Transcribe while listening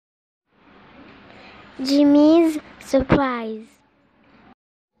Jimmy's surprise.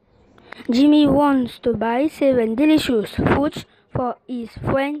 Jimmy wants to buy 7 delicious fruits for his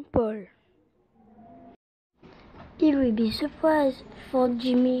friend Paul. It will be surprised for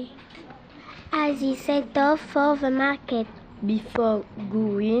Jimmy as he set off for the market Before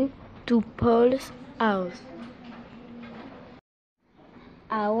going to Paul's house,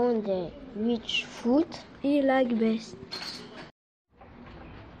 I wonder which fruit he likes best.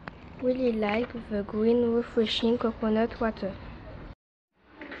 Will he like the green refreshing coconut water?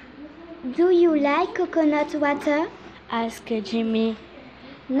 Do you like coconut water? Asked Jimmy,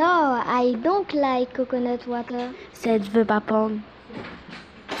 No, I don't like coconut water, said the baton.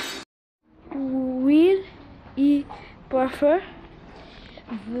 Will he prefer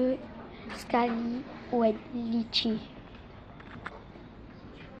the scaly red lychee.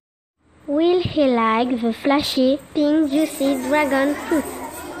 Will he like the flashy pink juicy dragon fruit?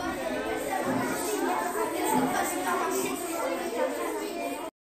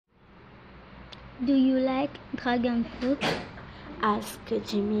 Do you like dragon fruit? Asked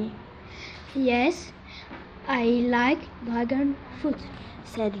Jimmy, Yes, I like dragon fruit,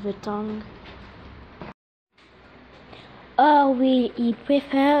 said the tongue. Or will he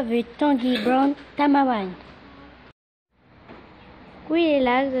prefer the tangy brown tamarind? Will he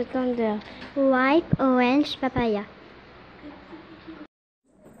like the tender Ripe orange papaya.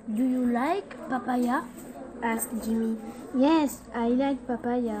 Do you like papaya? Asked Jimmy. Yes, I like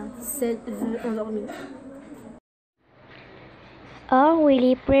papaya, Said the endormi. Or will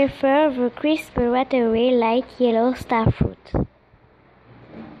he prefer the crisp watery light yellow star fruit?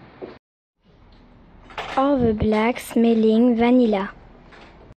 Or the black smelling vanilla?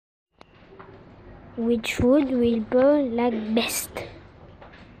 Which food will Paul like best?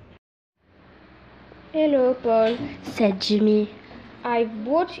 Hello, Paul, Said Jimmy. I've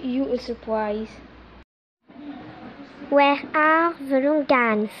brought you a surprise. Where are the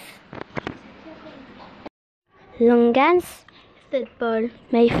longans? Longans? Said Paul.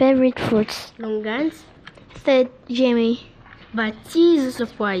 My favorite fruits. Longans? Said Jimmy. But is a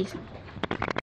surprise.